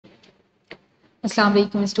Assalamu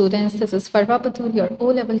alaikum students, this is Farwa Batool, your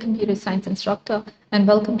O-level computer science instructor, and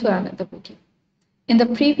welcome to another video. In the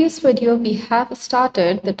previous video, we have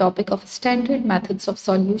started the topic of standard methods of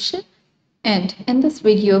solution, and in this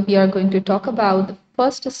video, we are going to talk about the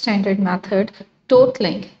first standard method,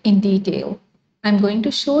 totaling in detail. I'm going to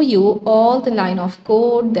show you all the line of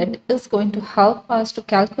code that is going to help us to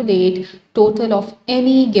calculate total of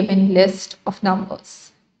any given list of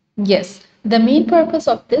numbers. Yes, the main purpose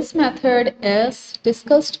of this method, as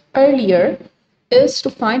discussed earlier, is to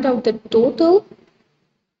find out the total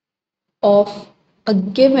of a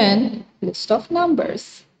given list of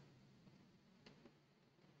numbers.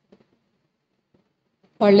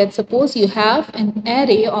 Or let's suppose you have an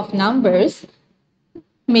array of numbers,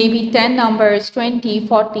 maybe 10 numbers, 20,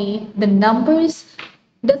 40. The numbers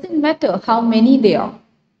doesn't matter how many they are.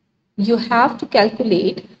 You have to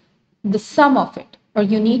calculate the sum of it, or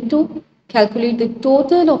you need to calculate the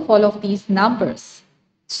total of all of these numbers.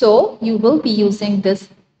 So you will be using this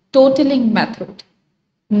totaling method.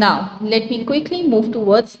 Now, let me quickly move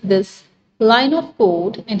towards this line of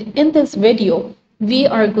code, and in this video, we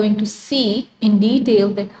are going to see in detail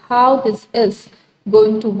that how this is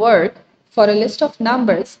going to work for a list of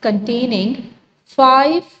numbers containing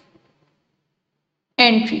 5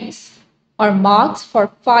 entries or marks for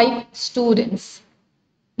 5 students.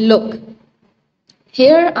 Look,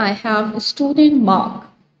 here I have a student mark.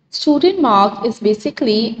 Student mark is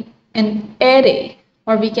basically an array,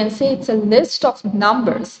 or we can say it's a list of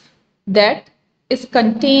numbers that is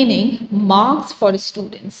containing marks for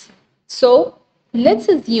students. So let's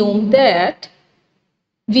assume that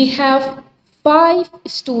we have 5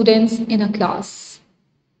 students in a class.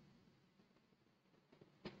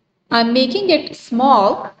 I'm making it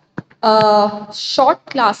small, short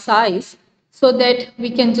class size, so that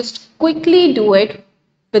we can just quickly do it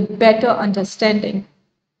with better understanding.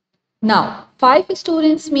 Now, 5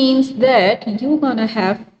 students means that you're gonna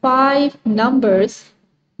have 5 numbers,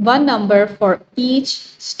 one number for each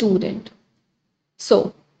student.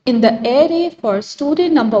 So, in the array for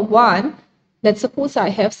student number 1, let's suppose I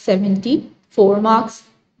have 74 marks,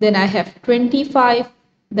 then I have 25,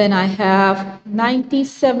 then I have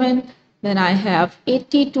 97, then I have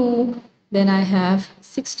 82, then I have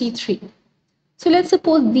 63. So let's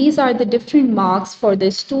suppose these are the different marks for the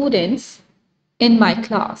students in my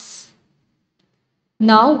class.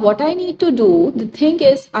 Now what I need to do, the thing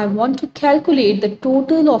is I want to calculate the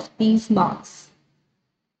total of these marks.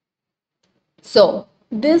 So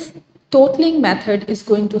this totaling method is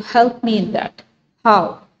going to help me in that.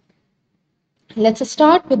 How? Let's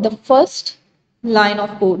start with the first line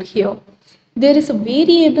of code here. There is a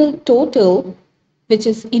variable total which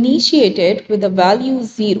is initiated with the value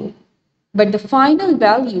 0, but the final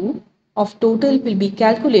value of total will be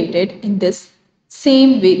calculated in this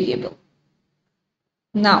same variable.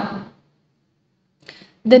 Now,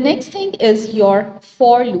 the next thing is your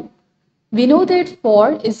for loop. We know that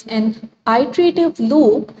for is an iterative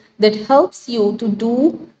loop that helps you to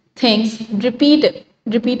do things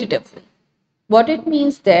repetitively. What it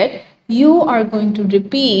means that you are going to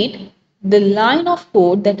repeat the line of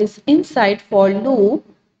code that is inside for loop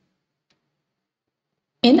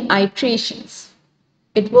in iterations.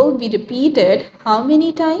 It will be repeated how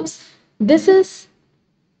many times? This is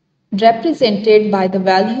represented by the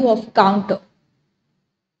value of counter.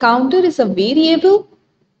 Counter is a variable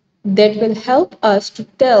that will help us to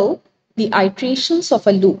tell the iterations of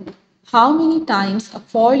a loop. How many times a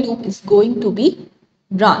for loop is going to be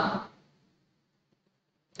run.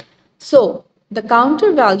 So the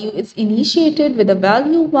counter value is initiated with a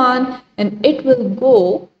value 1 and it will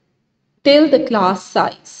go till the class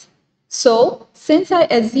size. So since I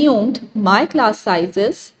assumed my class size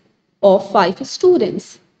is of 5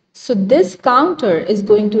 students, so this counter is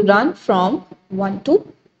going to run from 1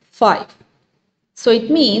 to 5. So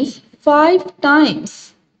it means 5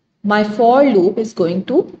 times my for loop is going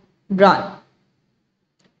to run.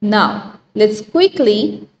 Now let's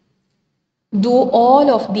quickly do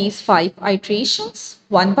all of these 5 iterations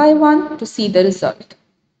one by one to see the result.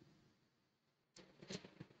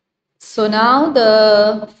 So now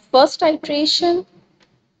the first iteration,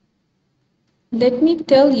 let me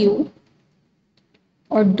tell you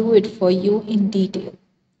or do it for you in detail.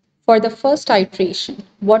 For the first iteration,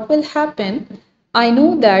 what will happen? I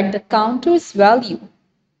know that the counter's value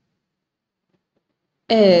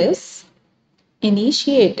is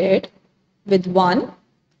initiated with 1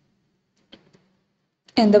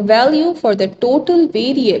 and the value for the total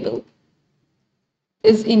variable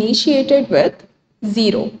is initiated with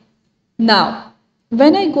 0. Now,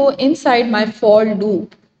 when I go inside my for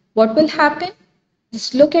loop, what will happen?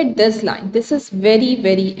 Just look at this line. This is very,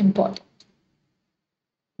 very important.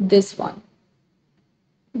 this one.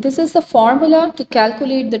 This is the formula to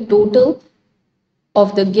calculate the total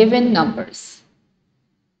of the given numbers.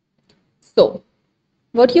 So,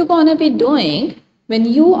 what you're going to be doing when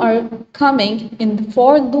you are coming in the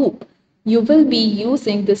for loop, you will be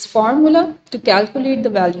using this formula to calculate the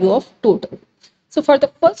value of total. So, for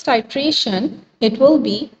the first iteration, it will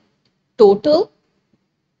be total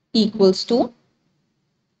equals to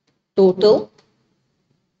total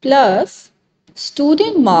plus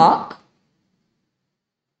student mark.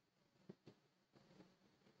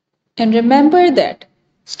 And remember that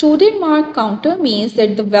student mark counter means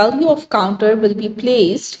that the value of counter will be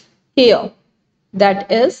placed here.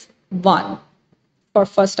 That is 1 for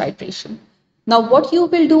first iteration. Now what you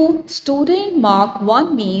will do, student mark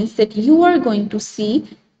 1 means that you are going to see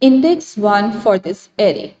index 1 for this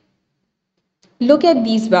array. Look at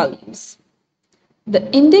these values. The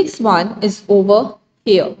index 1 is over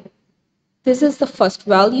here. This is the first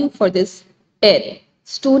value for this array.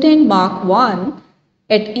 Student mark 1.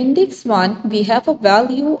 At index 1, we have a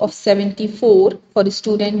value of 74 for the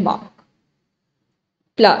student mark.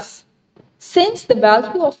 Plus, since the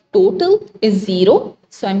value of total is 0,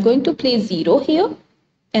 so I'm going to place 0 here.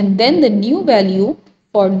 And then the new value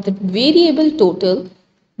for the variable total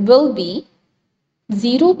will be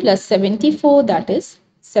 0 plus 74, that is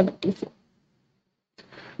 74.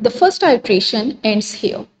 The first iteration ends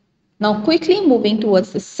here. Now quickly moving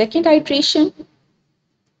towards the second iteration.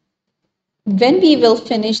 When we will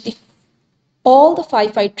finish all the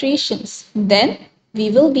 5 iterations, then we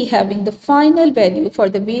will be having the final value for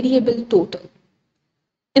the variable total.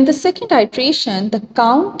 In the second iteration, the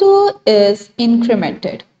counter is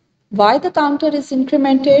incremented. Why the counter is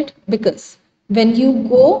incremented? Because when you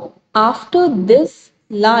go after this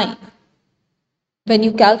line, when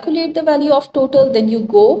you calculate the value of total, then you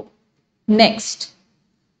go next.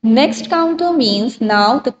 Next counter means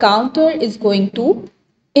now the counter is going to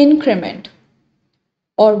increment,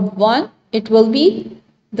 or 1, it will be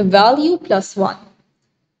the value plus 1.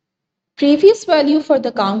 Previous value for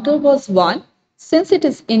the counter was 1. Since it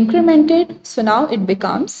is incremented, so now it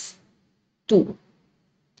becomes 2.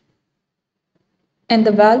 And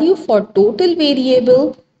the value for total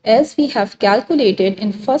variable, as we have calculated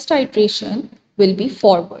in first iteration, will be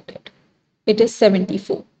forwarded. It is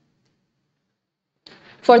 74.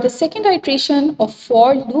 For the second iteration of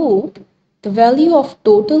for loop, the value of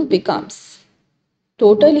total becomes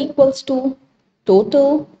total equals to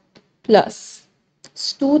total plus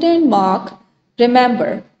student mark.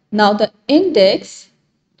 Remember, now the index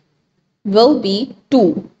will be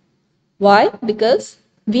 2. Why? Because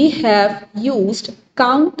we have used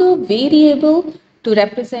counter variable to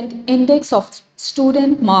represent index of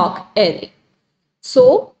student mark array.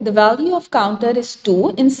 So the value of counter is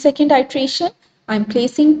 2 in second iteration. I'm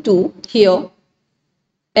placing 2 here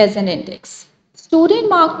as an index. Student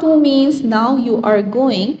mark 2 means now you are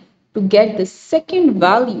going to get the second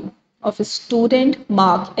value of a student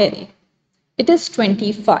mark array. It is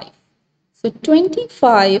 25. So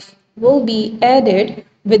 25 will be added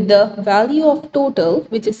with the value of total,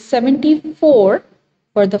 which is 74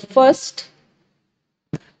 for the first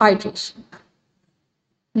iteration.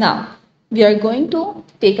 Now, we are going to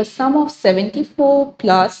take a sum of 74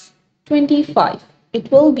 plus 25. It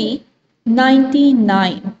will be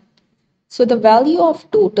 99. So the value of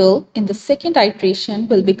total in the second iteration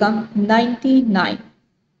will become 99.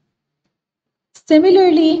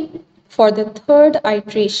 Similarly, for the third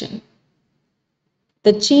iteration,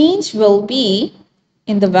 the change will be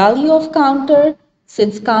in the value of counter.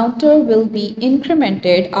 Since counter will be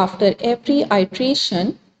incremented after every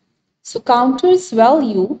iteration, so counter's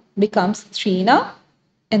value becomes 3 now,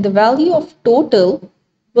 and the value of total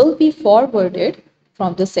will be forwarded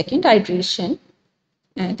from the second iteration,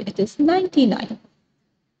 and it is 99.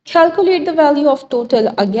 Calculate the value of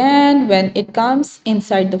total again when it comes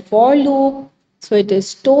inside the for loop. So it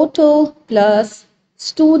is total plus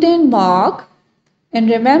student mark. And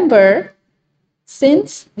remember,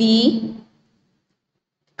 since the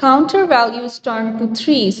counter value is turned to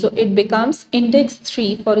 3, so it becomes index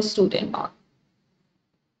 3 for a student mark.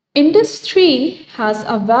 Index 3 has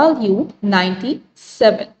a value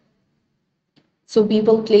 97. So we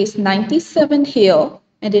will place 97 here,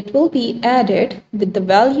 and it will be added with the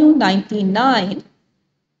value 99,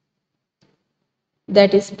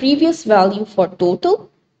 that is previous value for total.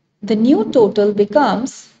 The new total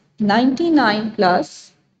becomes 99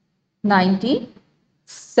 plus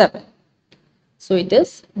 97. So it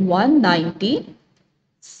is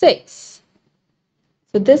 196.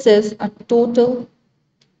 So this is a total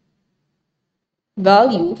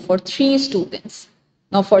value for 3 students.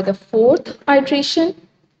 Now for the fourth iteration,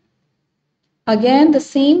 Again, the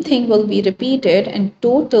same thing will be repeated and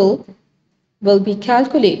total will be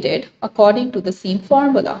calculated according to the same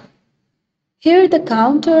formula. Here the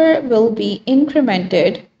counter will be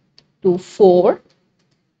incremented to 4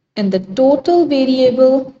 and the total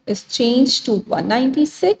variable is changed to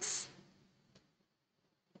 196.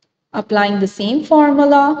 Applying the same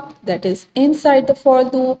formula, that is inside the for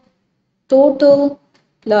loop, total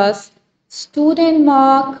plus student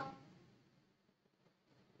mark.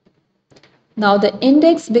 Now the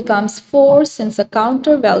index becomes 4 since the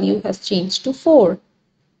counter value has changed to 4.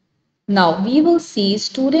 Now we will see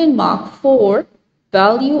student mark 4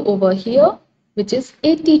 value over here, which is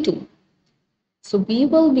 82. So we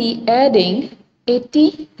will be adding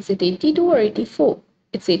 80, is it 82 or 84?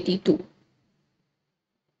 It's 82.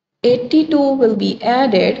 82 will be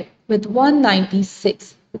added with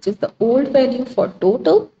 196, which is the old value for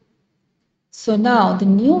total. So now the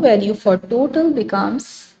new value for total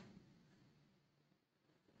becomes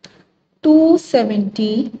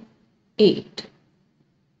 278.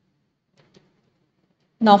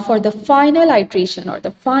 Now for the final iteration or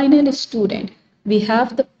the final student, we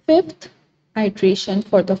have the fifth iteration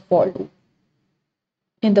for the for loop.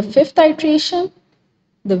 In the fifth iteration,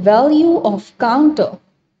 the value of counter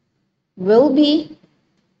will be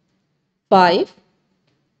 5.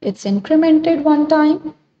 It's incremented one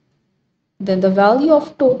time. Then the value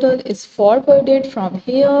of total is forwarded from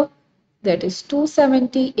here, that is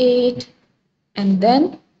 278. And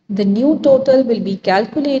then the new total will be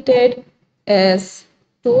calculated as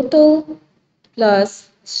total plus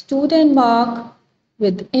student mark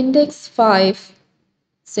with index 5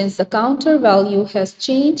 since the counter value has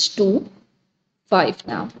changed to 5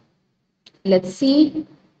 now. Let's see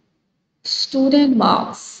student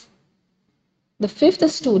marks. The fifth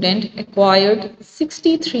student acquired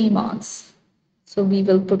 63 marks. So we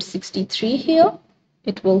will put 63 here.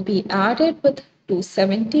 It will be added with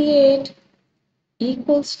 278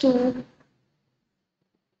 equals to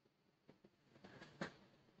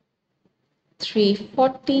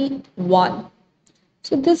 341.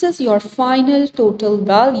 So this is your final total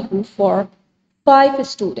value for 5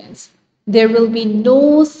 students. There will be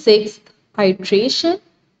no sixth iteration.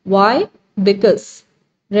 Why? Because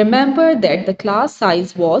remember that the class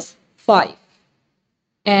size was 5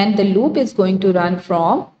 and the loop is going to run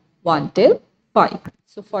from 1 till 5.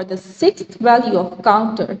 So for the sixth value of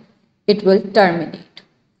counter, it will terminate.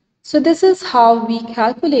 So this is how we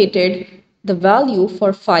calculated the value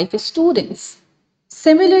for 5 students.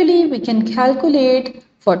 Similarly, we can calculate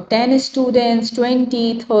for 10 students,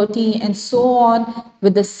 20, 30, and so on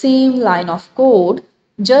with the same line of code,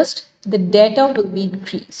 just the data will be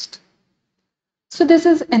increased. So this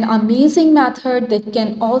is an amazing method that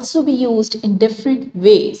can also be used in different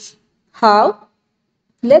ways. How?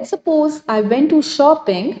 Let's suppose I went to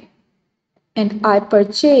shopping and I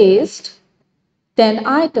purchased 10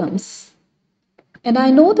 items. And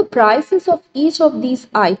I know the prices of each of these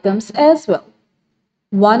items as well.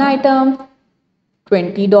 One item,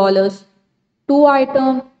 $20. Two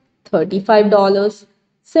item, $35.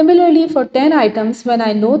 Similarly, for 10 items, when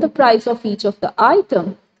I know the price of each of the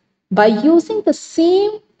item, by using the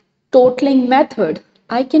same totaling method,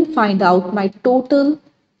 I can find out my total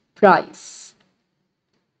price.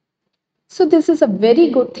 So this is a very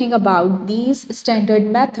good thing about these standard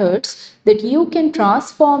methods that you can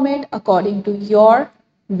transform it according to your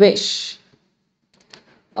wish.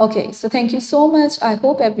 Okay, so thank you so much. I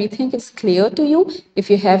hope everything is clear to you. If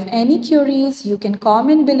you have any queries, you can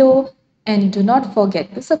comment below and do not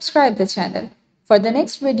forget to subscribe the channel. For the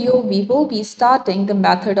next video, we will be starting the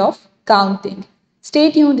method of counting.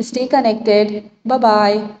 Stay tuned, stay connected.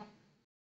 Bye-bye.